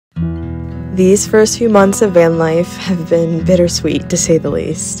These first few months of van life have been bittersweet, to say the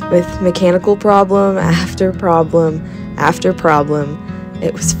least. With mechanical problem after problem after problem,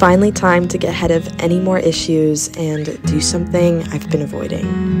 it was finally time to get ahead of any more issues and do something I've been avoiding.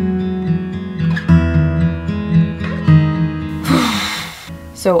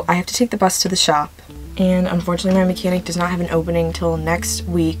 So I have to take the bus to the shop, and unfortunately my mechanic does not have an opening till next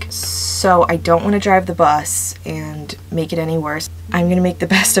week, so I don't want to drive the bus and make it any worse. I'm going to make the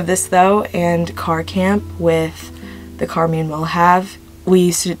best of this though and car camp with the car me and Will have. We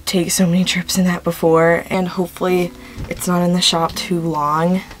used to take so many trips in that before, and hopefully it's not in the shop too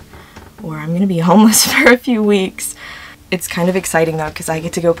long or I'm going to be homeless for a few weeks. It's kind of exciting though because I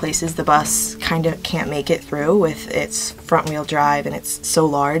get to go places the bus kind of can't make it through with its front wheel drive and it's so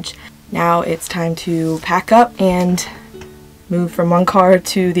large. Now it's time to pack up and move from one car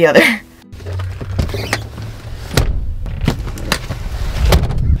to the other.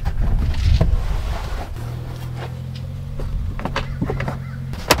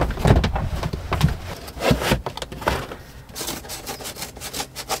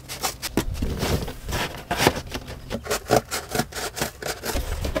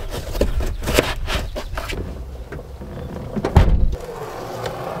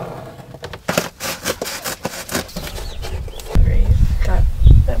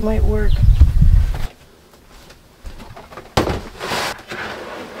 That might work.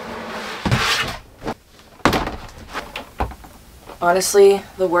 Honestly,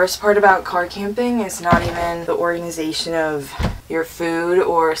 the worst part about car camping is not even the organization of your food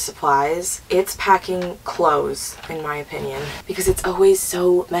or supplies. It's packing clothes, in my opinion, because it's always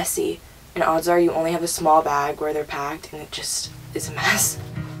so messy. And odds are you only have a small bag where they're packed and it just is a mess.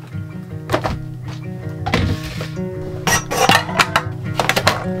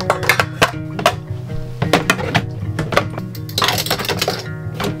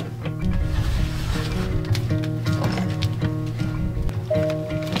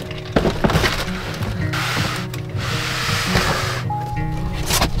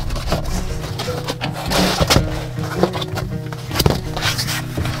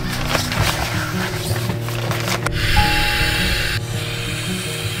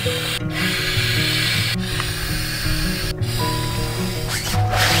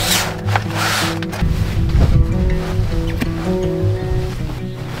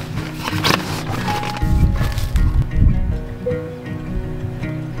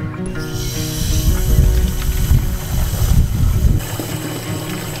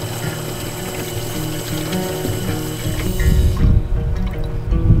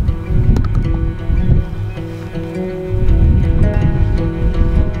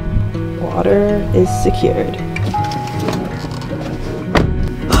 Water is secured.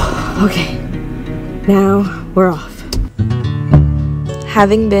 Okay, now we're off.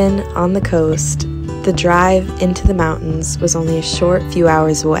 Having been on the coast, the drive into the mountains was only a short few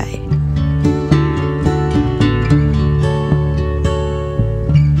hours away.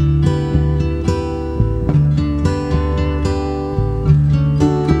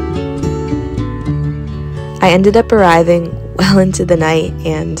 I ended up arriving well into the night,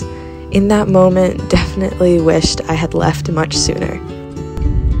 and in that moment, definitely wished I had left much sooner.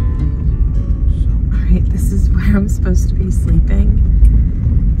 Alright, this is where I'm supposed to be sleeping,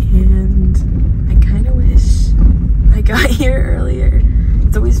 and I kind of wish I got here earlier.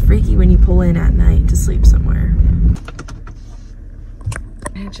 It's always freaky when you pull in at night to sleep somewhere.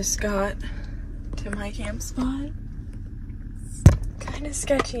 I just got to my camp spot. It's kind of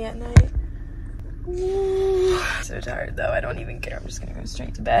sketchy at night. Ooh. So tired though, I don't even care. I'm just gonna go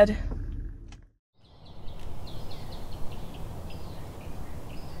straight to bed.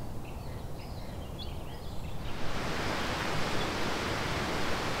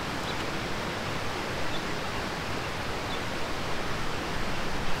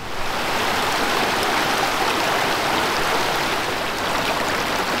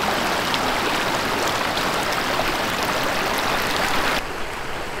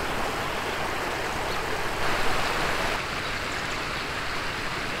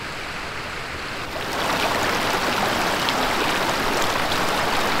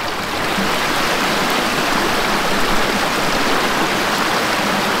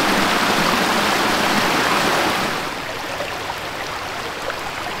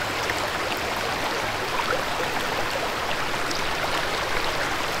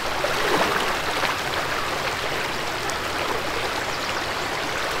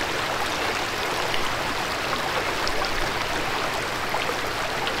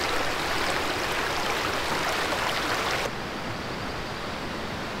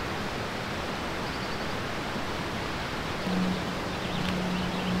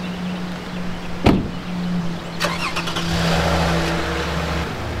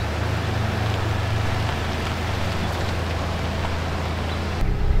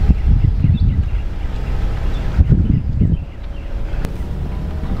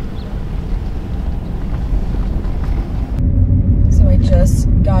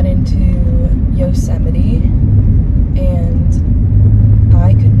 got into Yosemite, and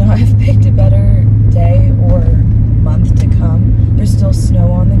I could not have picked a better day or month to come. There's still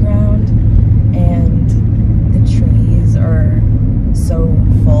snow on the ground, and the trees are so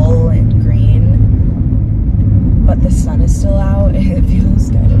full and green, but the sun is still out, and it feels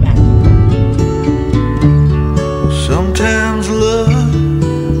kind of magical. Sometimes love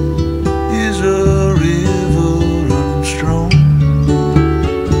is a river running strong,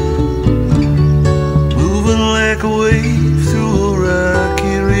 moving like a wave through a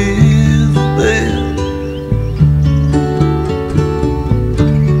rocky riverbed.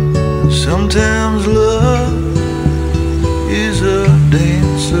 Sometimes love is a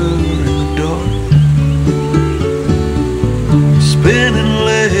dancer in the dark, spinning,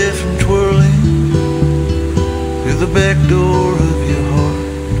 laughing, twirling through the back door of your heart.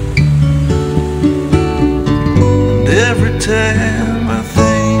 And every time I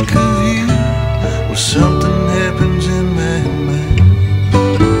think of you, well, something happens in my mind.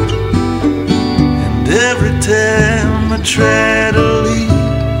 And every time I try to leave,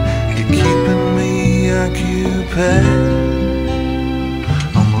 you're keeping me occupied.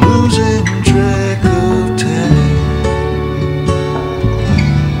 I'm losing track of time.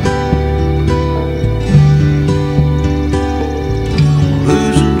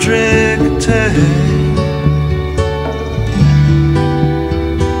 Losing track of time.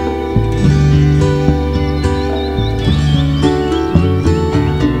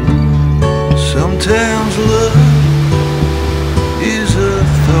 Sometimes love is a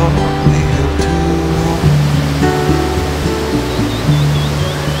thought we have too long.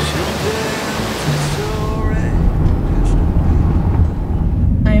 Sometimes it's alright.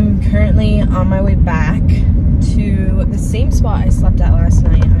 I'm currently on my way back to the same spot I slept at last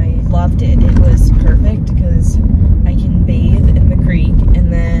night. I loved it. It was perfect because I can bathe in the creek,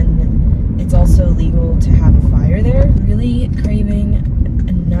 and then it's also legal to have a fire there. Really craving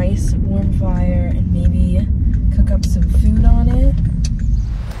a nice warm fire and maybe cook up some food on it.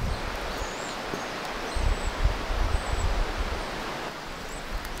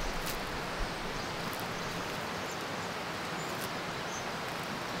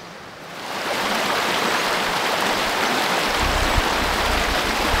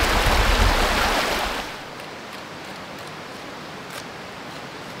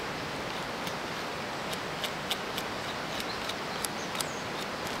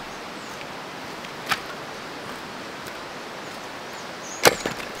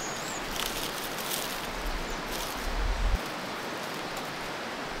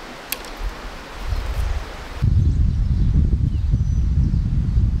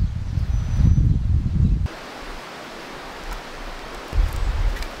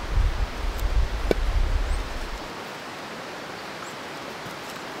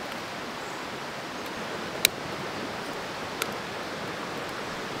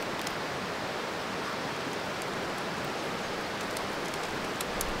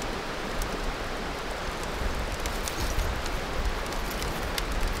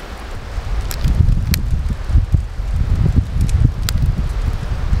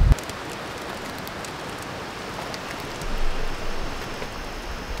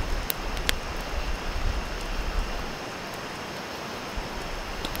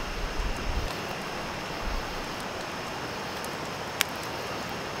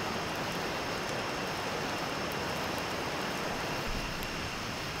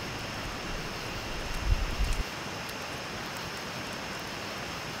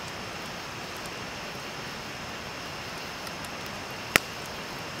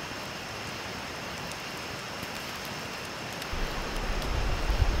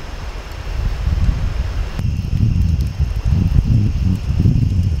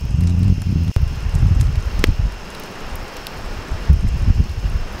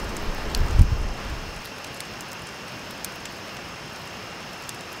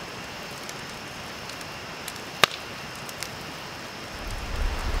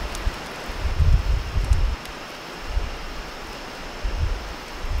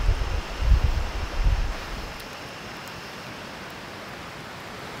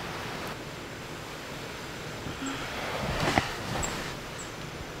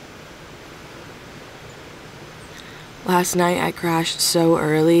 Last night I crashed so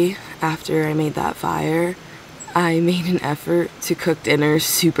early after I made that fire. I made an effort to cook dinner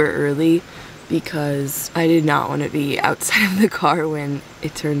super early because I did not want to be outside of the car when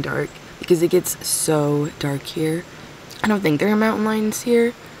it turned dark, because it gets so dark here. I don't think there are mountain lions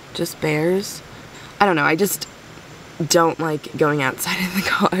here, just bears. I don't know, I just don't like going outside in the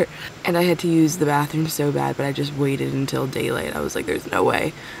car. And I had to use the bathroom so bad, but I just waited until daylight. I was like, there's no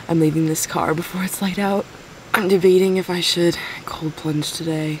way I'm leaving this car before it's light out. I'm debating if I should cold plunge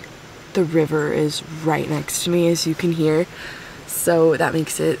today. The river is right next to me, as you can hear, so that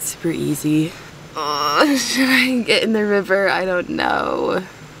makes it super easy. Oh, should I get in the river? I don't know.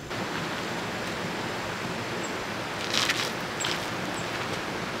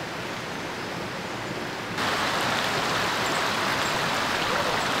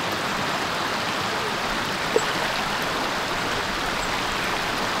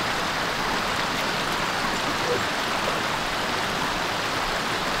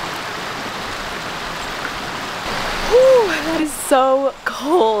 That is so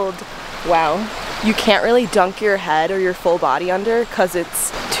cold. Wow. You can't really dunk your head or your full body under because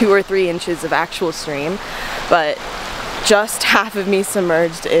it's 2 or 3 inches of actual stream, but just half of me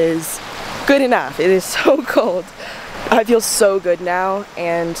submerged is good enough. It is so cold. I feel so good now,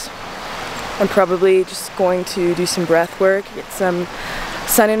 and I'm probably just going to do some breath work, get some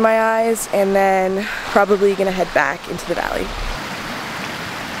sun in my eyes, and then probably gonna head back into the valley.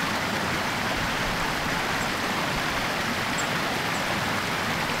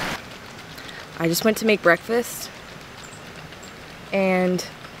 I just went to make breakfast, and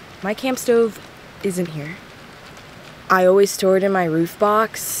my camp stove isn't here. I always store it in my roof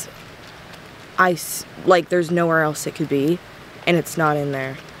box. Like, there's nowhere else it could be, and it's not in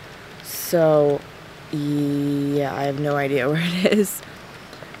there. So, yeah, I have no idea where it is.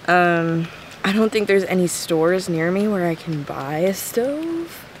 I don't think there's any stores near me where I can buy a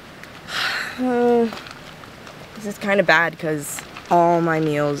stove. This is kind of bad because all my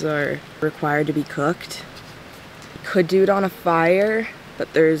meals are required to be cooked. Could do it on a fire,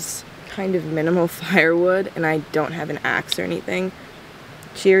 but there's kind of minimal firewood and I don't have an axe or anything.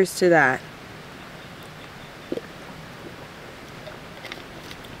 Cheers to that.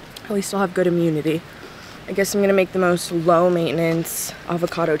 At least I'll have good immunity. I guess I'm gonna make the most low maintenance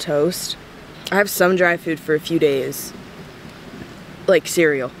avocado toast. I have some dry food for a few days, like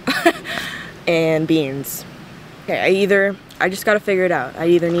cereal and beans. Okay, I just gotta figure it out. I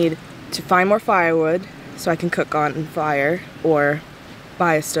either need to find more firewood so I can cook on fire, or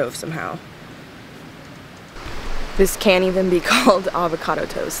buy a stove somehow. This can't even be called avocado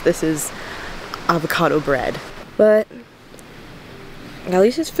toast. This is avocado bread. But at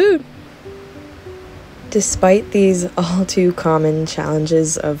least it's food. Despite these all too common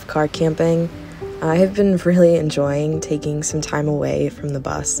challenges of car camping, I have been really enjoying taking some time away from the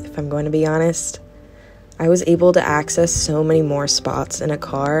bus, if I'm going to be honest. I was able to access so many more spots in a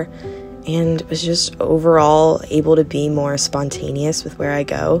car and was just overall able to be more spontaneous with where I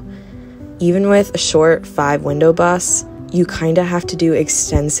go. Even with a short 5-window bus, you kind of have to do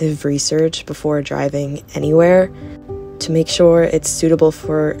extensive research before driving anywhere to make sure it's suitable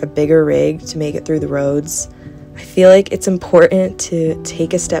for a bigger rig to make it through the roads. I feel like it's important to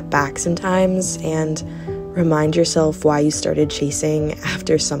take a step back sometimes and remind yourself why you started chasing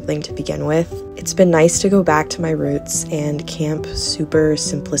after something to begin with. It's been nice to go back to my roots and camp super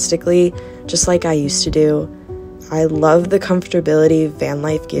simplistically, just like I used to do. I love the comfortability van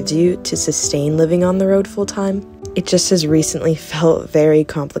life gives you to sustain living on the road full time. It just has recently felt very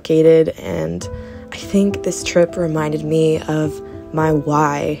complicated, and I think this trip reminded me of my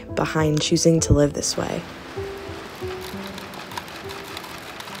why behind choosing to live this way.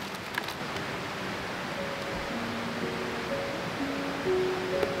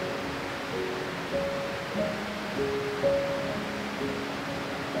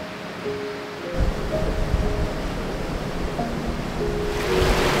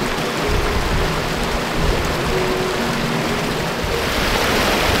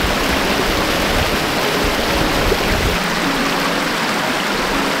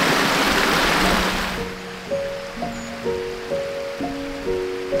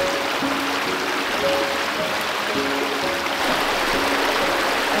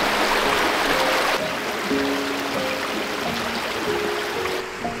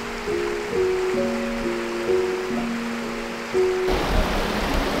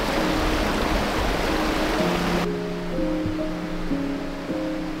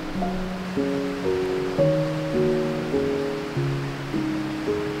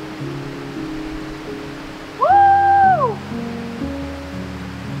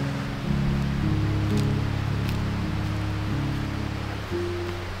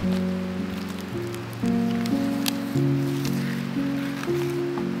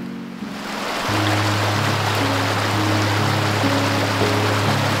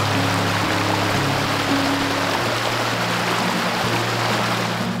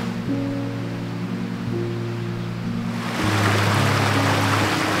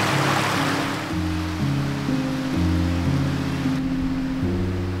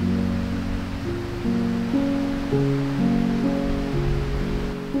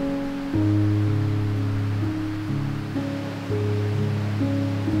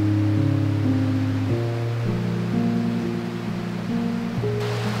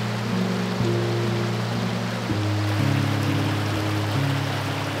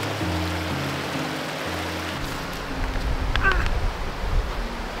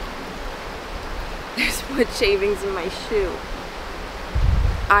 There's wood shavings in my shoe.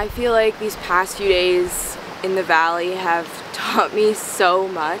 I feel like these past few days in the valley have taught me so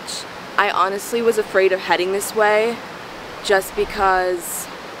much. I honestly was afraid of heading this way just because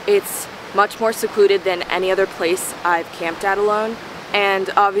it's much more secluded than any other place I've camped at alone. And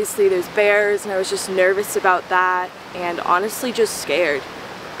obviously there's bears, and I was just nervous about that and honestly just scared.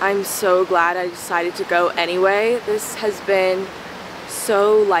 I'm so glad I decided to go anyway. This has been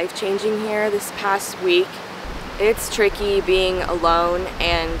so life-changing here this past week. It's tricky being alone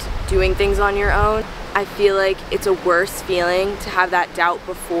and doing things on your own. I feel like it's a worse feeling to have that doubt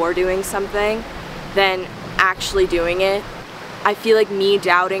before doing something than actually doing it. I feel like me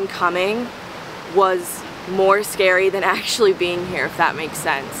doubting coming was more scary than actually being here, if that makes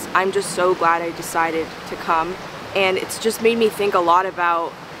sense. I'm just so glad I decided to come, and it's just made me think a lot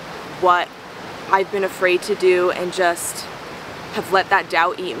about what I've been afraid to do and just have let that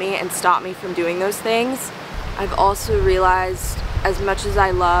doubt eat me and stop me from doing those things. I've also realized, as much as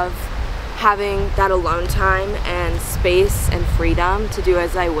I love having that alone time and space and freedom to do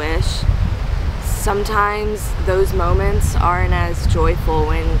as I wish, sometimes those moments aren't as joyful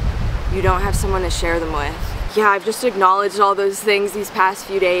when you don't have someone to share them with. Yeah, I've just acknowledged all those things these past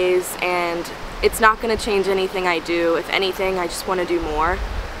few days, and it's not going to change anything I do. If anything, I just want to do more.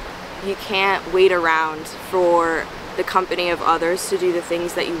 You can't wait around for the company of others to do the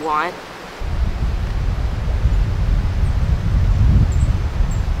things that you want.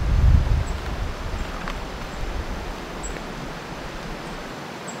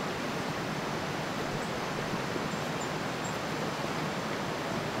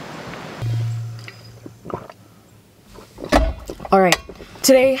 Alright,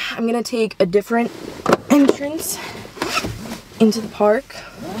 today I'm gonna take a different entrance into the park,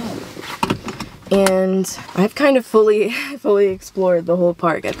 and I've kind of fully explored the whole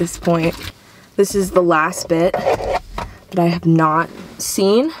park at this point. This is the last bit that I have not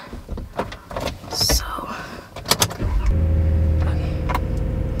seen, so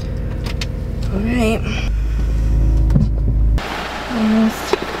okay. Alright,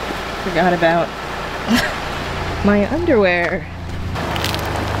 almost forgot about my underwear.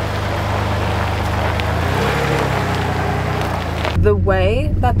 The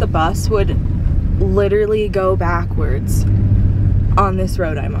way that the bus would literally go backwards on this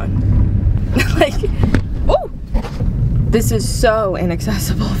road I'm on. Like, oh! This is so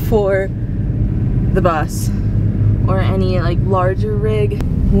inaccessible for the bus or any like larger rig.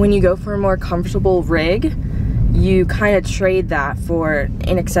 When you go for a more comfortable rig, you kind of trade that for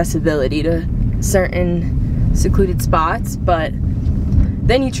inaccessibility to certain secluded spots, but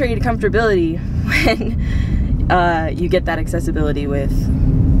then you trade comfortability when you get that accessibility with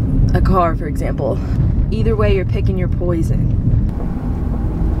a car, for example. Either way, you're picking your poison.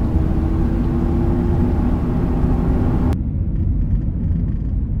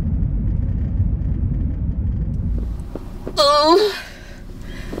 Oh!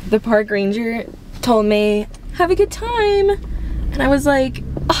 The park ranger told me, have a good time. And I was like,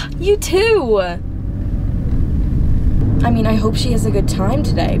 oh, you too. I mean, I hope she has a good time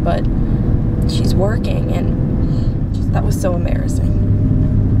today, but she's working, and that was so embarrassing.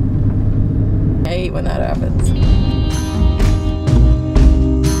 I hate when that happens.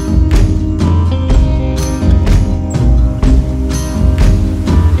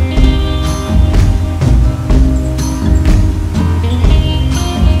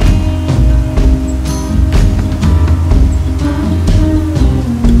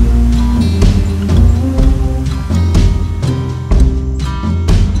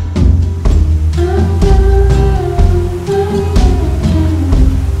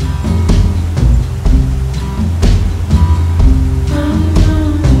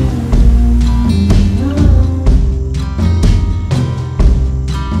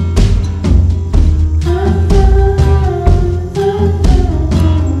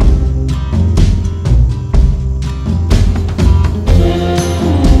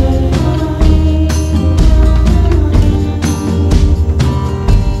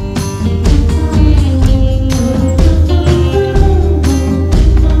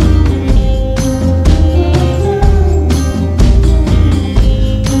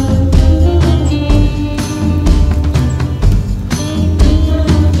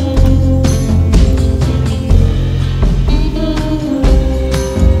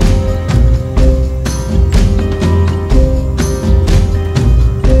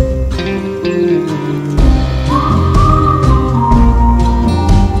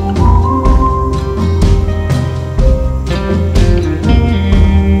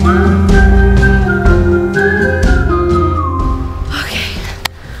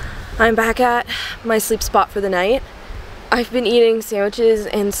 I'm back at my sleep spot for the night. I've been eating sandwiches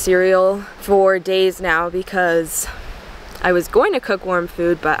and cereal for days now because I was going to cook warm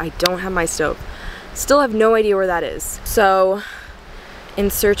food, but I don't have my stove. Still have no idea where that is. So,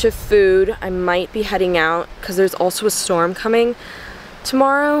 in search of food, I might be heading out because there's also a storm coming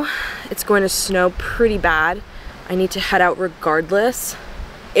tomorrow. It's going to snow pretty bad. I need to head out regardless.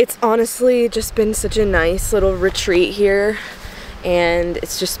 It's honestly just been such a nice little retreat here, and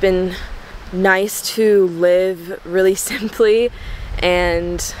it's just been nice to live really simply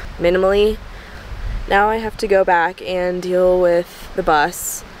and minimally. Now I have to go back and deal with the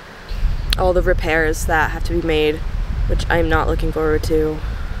bus, all the repairs that have to be made, which I'm not looking forward to.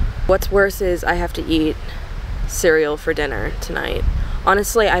 What's worse is I have to eat cereal for dinner tonight.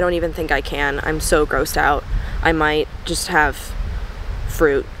 Honestly, I don't even think I can. I'm so grossed out. I might just have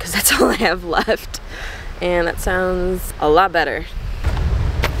fruit because that's all I have left. And that sounds a lot better.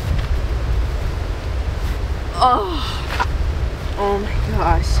 Oh my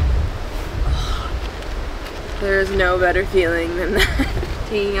gosh. There's no better feeling than that.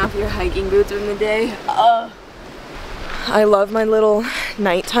 Taking off your hiking boots in the day. I love my little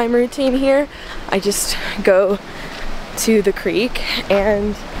nighttime routine here. I just go to the creek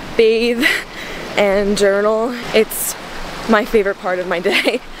and bathe and journal. It's my favorite part of my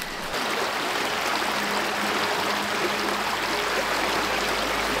day.